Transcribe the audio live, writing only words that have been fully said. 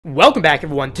Welcome back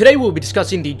everyone. Today we'll be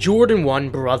discussing the Jordan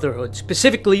 1 Brotherhood.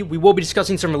 Specifically, we will be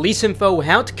discussing some release info,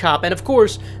 how to cop, and of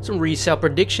course, some resale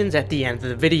predictions at the end of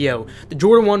the video. The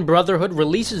Jordan 1 Brotherhood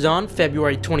releases on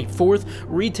February 24th.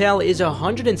 Retail is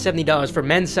 $170 for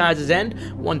men's sizes and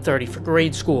 $130 for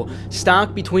grade school.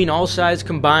 Stock between all sizes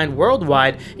combined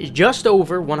worldwide is just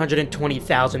over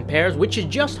 120,000 pairs, which is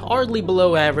just hardly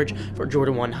below average for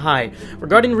Jordan 1 High.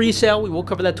 Regarding resale, we will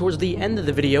cover that towards the end of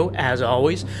the video, as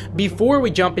always. Before we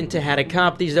jump into how to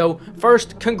cop these though,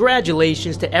 first,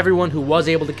 congratulations to everyone who was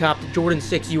able to cop the Jordan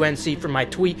 6 UNC from my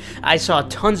tweet. I saw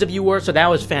tons of you were, so that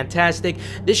was fantastic.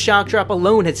 This shock drop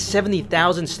alone had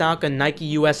 70,000 stock on Nike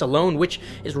US alone, which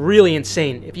is really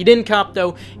insane. If you didn't cop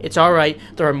though, it's alright.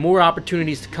 There are more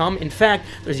opportunities to come. In fact,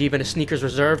 there's even a sneakers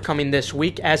reserve coming this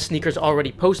week, as sneakers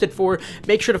already posted for.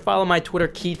 Make sure to follow my Twitter,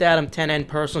 KeithAdam10N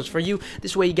personals for you.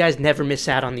 This way you guys never miss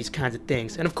out on these kinds of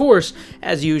things. And of course,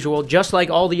 as usual, just like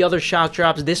all the other shock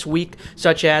drops this week,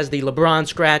 such as the LeBron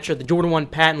Scratcher, the Jordan 1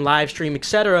 patent live stream,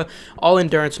 etc., all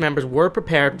Endurance members were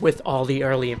prepared with all the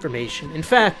early information. In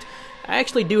fact, I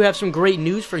actually do have some great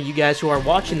news for you guys who are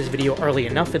watching this video early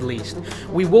enough at least.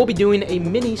 We will be doing a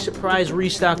mini surprise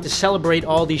restock to celebrate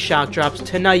all these shock drops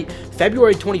tonight,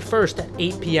 February 21st at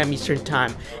 8 p.m. Eastern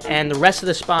Time, and the rest of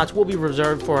the spots will be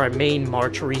reserved for our main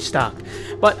March restock.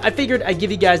 But I figured I'd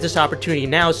give you guys this opportunity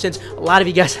now, since a lot of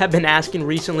you guys have been asking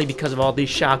recently because of all these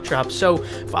shock drops, so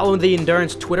follow the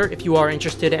Endurance Twitter if you are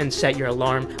interested and set your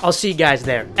alarm. I'll see you guys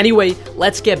there. Anyway,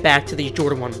 let's get back to these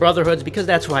Jordan 1 Brotherhoods because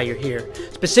that's why you're here.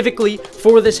 Specifically,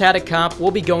 for this how to cop,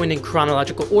 we'll be going in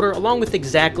chronological order along with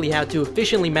exactly how to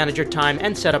efficiently manage your time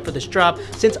and set up for this drop,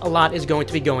 since a lot is going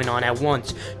to be going on at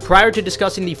once. Prior to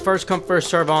discussing the first come first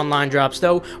serve online drops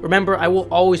though, remember I will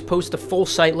always post the full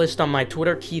site list on my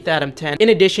Twitter, KeithAdam10, in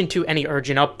addition to any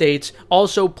urgent updates.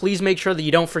 Also, please make sure that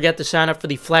you don't forget to sign up for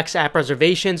the Flex app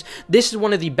reservations. This is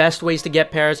one of the best ways to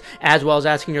get pairs, as well as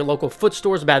asking your local foot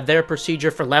stores about their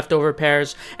procedure for leftover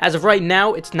pairs. As of right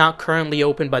now, it's not currently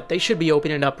open, but they should be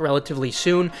opening up relatively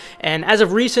soon. And as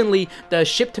of recently, the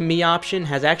ship to me option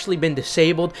has actually been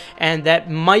disabled, and that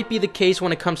might be the case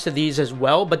when it comes to these as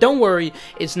well. But don't worry,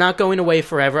 it's not going away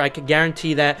forever. I can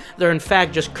guarantee that they're in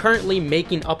fact just currently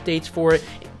making updates for it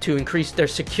to increase their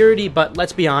security, but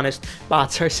let's be honest,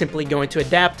 bots are simply going to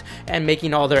adapt and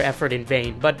making all their effort in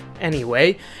vain. But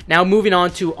anyway, now moving on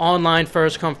to online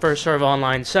first come first serve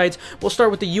online sites. We'll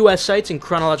start with the US sites in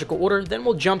chronological order, then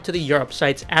we'll jump to the Europe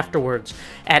sites afterwards.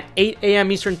 At 8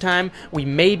 a.m. Eastern Time, we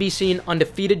may be seeing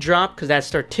Undefeated drop because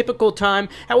that's their typical time.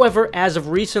 However, as of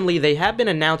recently, they have been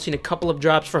announcing a couple of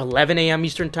drops for 11 a.m.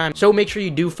 Eastern Time, so make sure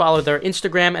you do follow their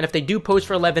Instagram, and if they do post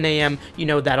for 11 a.m., you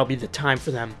know that'll be the time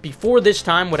for them. Before this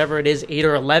time, whatever it is, 8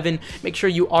 or 11, make sure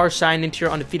you are signed into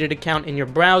your Undefeated account in your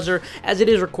browser, as it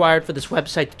is required for this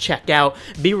website to check out.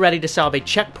 Be ready to solve a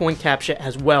checkpoint captcha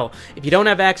as well. If you don't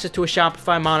have access to a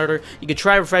Shopify monitor, you could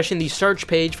try refreshing the search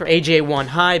page for AJ1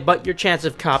 High, but your chance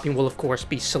of copying will of course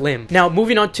be slim. Now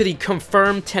moving on to the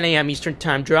confirmed 10 a.m. Eastern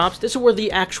Time drops, this is where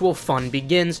the actual fun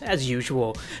begins as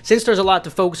usual. Since there's a lot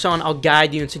to focus on, I'll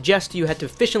guide you and suggest you how to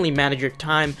efficiently manage your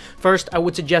time. First, I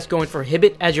would suggest going for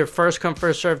Hibbett as your first come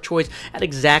first serve choice at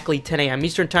exactly 10 a.m.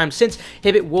 Eastern Time, since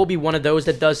Hibbett will be one of those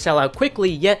that does sell out quickly,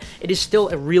 yet it is still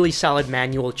a really solid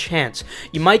manual chance.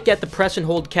 You might get the press and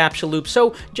hold captcha loop,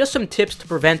 so just some tips to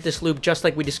prevent this loop, just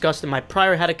like we discussed in my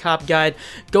prior how to cop guide.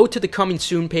 Go to the coming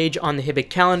soon page on the Hibbett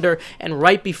calendar, and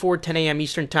right before 10 a.m.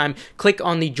 Eastern Time, click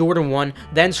on the Jordan 1,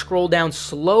 then scroll down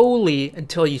slowly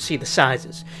until you see the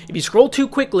sizes. If you scroll too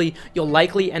quickly, you'll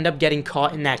likely end up getting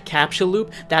caught in that captcha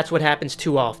loop. That's what happens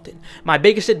too often. My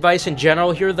biggest advice in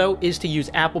general here though is to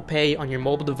use Apple Pay on your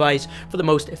mobile device for the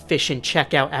most efficient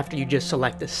checkout after you just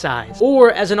select the size.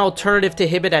 Or as an alternative to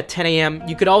Hibbett at 10 a.m.,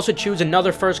 you could also choose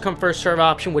another first come first serve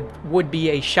option, would be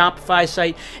a Shopify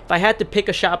site. If I had to pick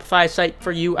a Shopify site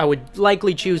for you, I would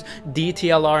likely choose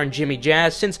DTLR and Jimmy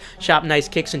Jazz, since Shop Nice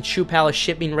Kicks and Shoe Palace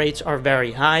shipping rates are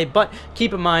very high. But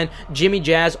keep in mind, Jimmy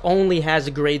Jazz only has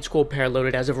a grade school pair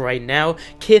loaded as of right now.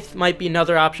 Kith might be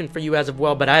another option for you as of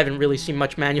well, but I haven't really seen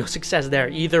much manual success there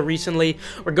either recently.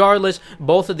 Regardless,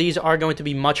 both of these are going to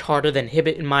be much harder than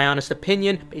Hibbett in my honest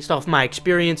opinion, based off my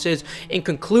experiences. In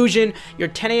conclusion, your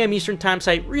 10 a.m. Eastern Time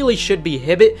site really should be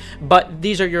Hibbett, but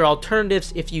these are your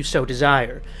alternatives if you so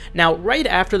desire. Now, right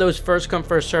after those first come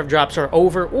first serve drops are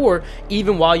over, or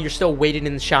even while you're still waiting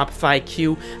in the Shopify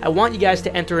queue, I want you guys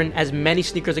to enter in as many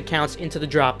sneakers accounts into the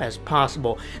drop as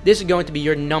possible. This is going to be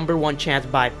your #1 chance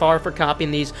by far for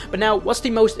copying these. But now, what's the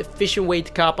most efficient way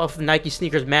to cop off of Nike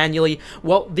sneakers manually?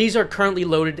 Well, these are currently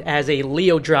loaded as a a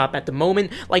Leo drop at the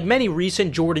moment, like many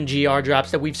recent Jordan GR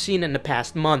drops that we've seen in the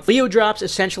past month. Leo drops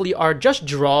essentially are just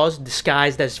draws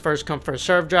disguised as first come first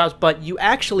serve drops, but you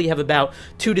actually have about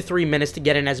 2 to 3 minutes to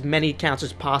get in as many accounts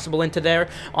as possible into there.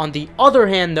 On the other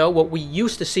hand though, what we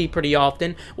used to see pretty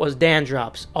often was Dan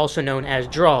drops, also known as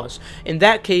draws. In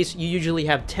that case, you usually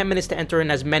have 10 minutes to enter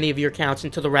in as many of your accounts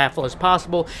into the raffle as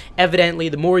possible. Evidently,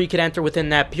 the more you can enter within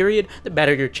that period, the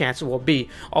better your chances will be.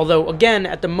 Although, again,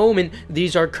 at the moment,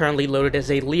 these are currently loaded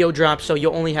as a Leo drop, so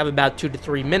you'll only have about 2 to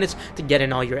 3 minutes to get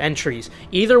in all your entries.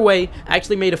 Either way, I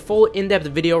actually made a full in-depth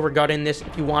video regarding this.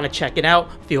 If you want to check it out,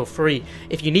 feel free.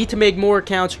 If you need to make more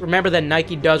accounts, remember that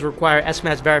Nike does require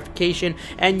SMS verification,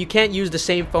 and you can't use the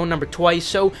same phone number twice,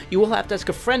 so you will have to ask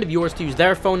a friend of yours to use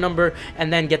their phone number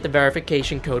and then get the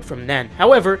verification code from them.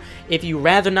 However, if you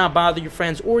rather not bother your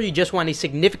friends, or you just want a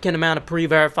significant amount of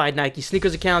pre-verified Nike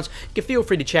sneakers accounts, you can feel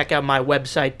free to check out my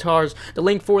website TARS. The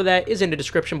link for that is in the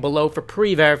description below for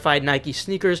pre-verified Nike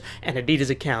sneakers and Adidas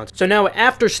accounts. So now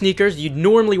after sneakers, you'd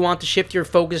normally want to shift your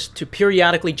focus to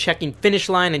periodically checking Finish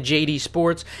Line and JD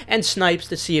Sports and Snipes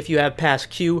to see if you have passed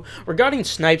Q. Regarding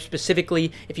Snipes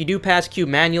specifically, if you do pass Q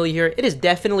manually here, it is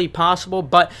definitely possible,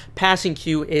 but passing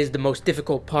Q is the most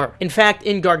difficult part. In fact,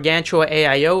 in Gargantua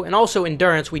AIO and also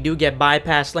Endurance, we do get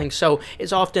bypass links, so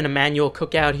it's often a manual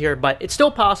cookout here, but it's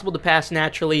still possible to pass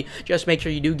naturally. Just make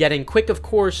sure you do get in quick, of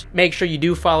course. Make sure you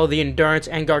do follow the Endurance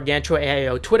and Gargantua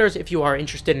AIO Twitters if you are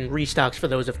interested in restocks for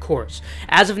those, of course.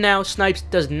 As of now, Snipes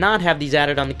does not have these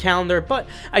added on the calendar, but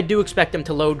I do expect them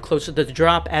to load closer to the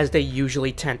drop as they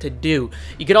usually tend to do.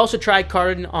 You could also try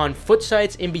carding on foot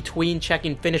sites in between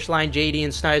checking Finish Line, JD,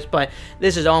 and Snipes, but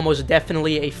this is almost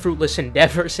definitely a fruitless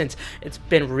endeavor since it's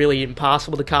been really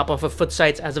impossible to cop off of foot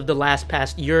sites as of the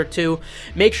past year or two.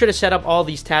 Make sure to set up all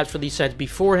these tabs for these sites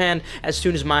beforehand as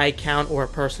soon as my account or a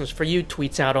person's for you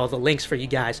tweets out all the links for you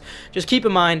guys. Just keep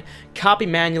in mind, copy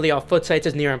manually off foot sites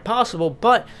is near impossible,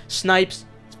 but Snipes,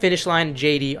 Finish Line, and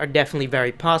JD are definitely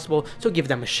very possible, so give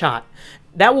them a shot.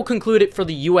 That will conclude it for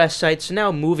the US sites. So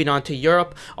now moving on to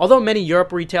Europe. Although many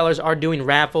Europe retailers are doing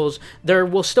raffles, there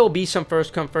will still be some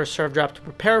first come first serve drops to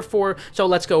prepare for, so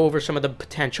let's go over some of the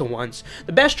potential ones.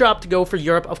 The best drop to go for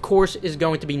Europe, of course, is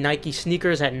going to be Nike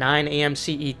sneakers at 9 AM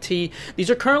CET. These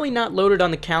are currently not loaded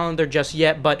on the calendar just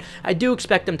yet, but I do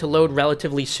expect them to load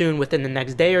relatively soon within the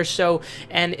next day or so,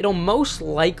 and it'll most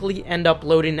likely end up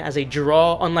loading as a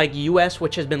draw, unlike US,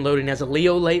 which has been loading as a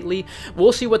Leo lately.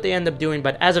 We'll see what they end up doing,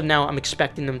 but as of now, I'm expecting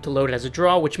them to load it as a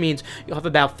draw, which means you'll have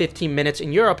about 15 minutes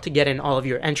in Europe to get in all of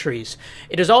your entries.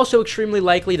 It is also extremely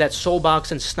likely that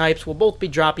Soulbox and Snipes will both be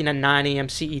dropping at 9 AM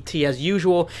CET as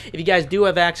usual. If you guys do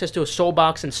have access to a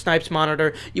Soulbox and Snipes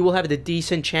monitor, you will have a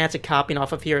decent chance of copying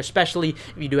off of here, especially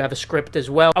if you do have a script as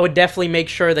well. I would definitely make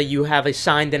sure that you have a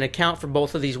signed-in account for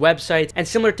both of these websites, and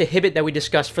similar to Hibbit that we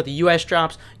discussed for the US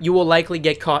drops, you will likely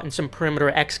get caught in some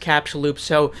perimeter X capture loops,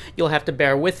 so you'll have to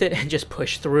bear with it and just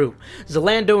push through.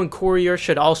 Zalando and Courier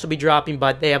should also be dropping,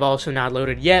 but they have also not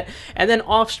loaded yet. And then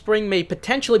Offspring may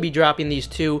potentially be dropping these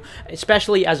two,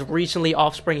 especially as recently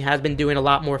Offspring has been doing a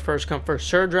lot more first come first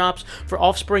serve drops. For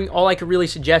Offspring, all I could really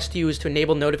suggest to you is to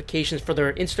enable notifications for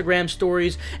their Instagram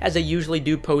stories, as they usually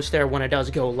do post there when it does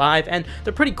go live, and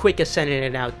they're pretty quick at sending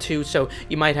it out too, so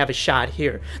you might have a shot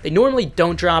here. They normally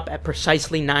don't drop at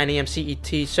precisely 9 AM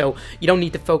CET, so you don't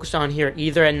need to focus on here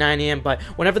either at 9 AM, but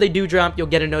whenever they do drop, you'll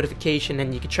get a notification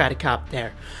and you can try to cop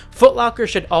there. Foot Locker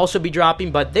should also be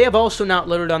dropping, but they have also not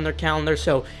loaded on their calendar,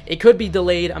 so it could be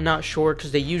delayed. I'm not sure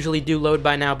because they usually do load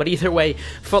by now, but either way,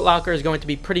 Foot Locker is going to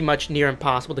be pretty much near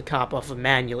impossible to cop off of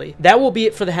manually. That will be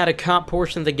it for the how to cop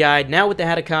portion of the guide. Now with the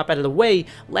how to cop out of the way,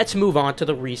 let's move on to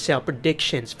the resale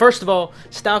predictions. First of all,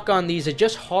 stock on these is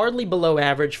just hardly below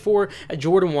average for a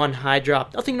Jordan 1 high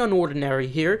drop. Nothing unordinary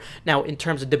here. Now in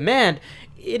terms of demand,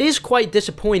 it is quite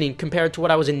disappointing compared to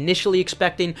what I was initially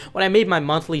expecting when I made my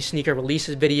monthly sneaker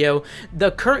releases video.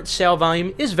 The current sale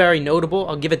volume is very notable,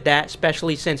 I'll give it that,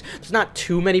 especially since there's not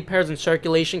too many pairs in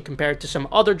circulation compared to some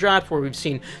other drops where we've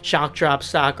seen shock drop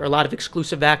stock or a lot of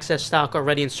exclusive access stock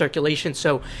already in circulation,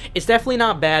 so it's definitely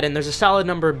not bad, and there's a solid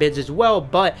number of bids as well,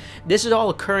 but this is all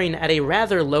occurring at a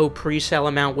rather low pre-sale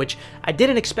amount, which I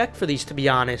didn't expect for these, to be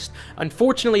honest.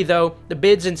 Unfortunately though, the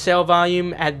bids and sale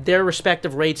volume at their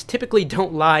respective rates typically don't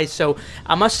won't lie. So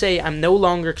I must say I'm no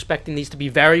longer expecting these to be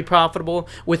very profitable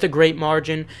with a great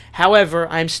margin. However,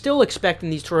 I'm still expecting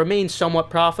these to remain somewhat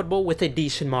profitable with a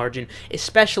decent margin,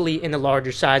 especially in the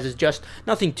larger sizes, just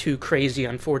nothing too crazy,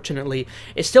 unfortunately.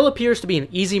 It still appears to be an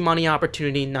easy money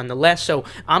opportunity nonetheless, so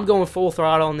I'm going full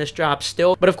throttle on this drop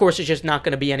still, but of course it's just not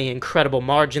going to be any incredible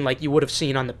margin like you would have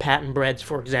seen on the patent breads,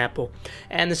 for example.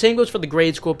 And the same goes for the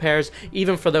grade school pairs.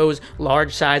 Even for those,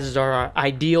 large sizes are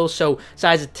ideal, so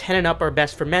sizes 10 and up are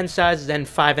best for men's sizes, and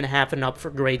 5.5 and up for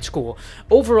grade school.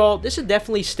 Overall, this is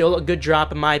definitely still a good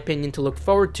drop in my opinion to look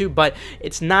forward to, but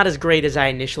it's not as great as I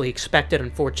initially expected,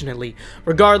 unfortunately.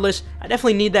 Regardless, I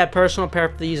definitely need that personal pair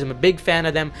for these. I'm a big fan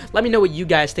of them. Let me know what you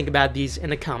guys think about these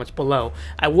in the comments below.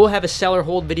 I will have a seller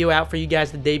hold video out for you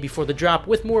guys the day before the drop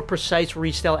with more precise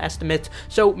resale estimates,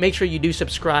 so make sure you do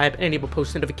subscribe and enable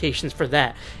post notifications for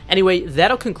that. Anyway,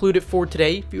 that'll conclude it for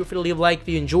today. Feel free to leave a like if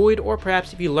you enjoyed, or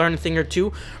perhaps if you learned a thing or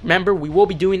two. Remember, we will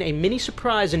be doing a mini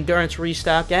surprise endurance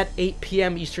restock at 8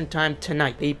 p.m. Eastern Time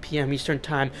tonight, 8 p.m. Eastern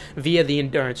Time via the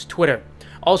Endurance Twitter.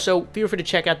 Also, feel free to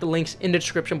check out the links in the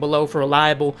description below for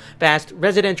reliable, fast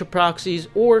residential proxies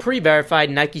or pre-verified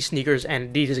Nike sneakers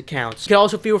and Adidas accounts. You can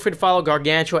also feel free to follow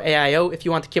Gargantua AIO if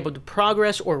you want to keep up with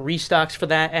progress or restocks for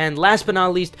that. And last but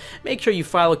not least, make sure you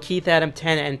follow Keith Adam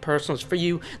 10 and Personals for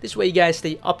You. This way you guys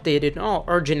stay updated on all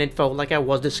urgent info like I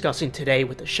was discussing today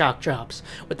with the shock drops.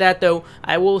 With that though,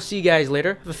 I will see you guys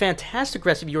later. Have a fantastic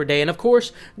rest of your day, and of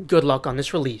course, good luck on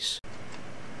this release.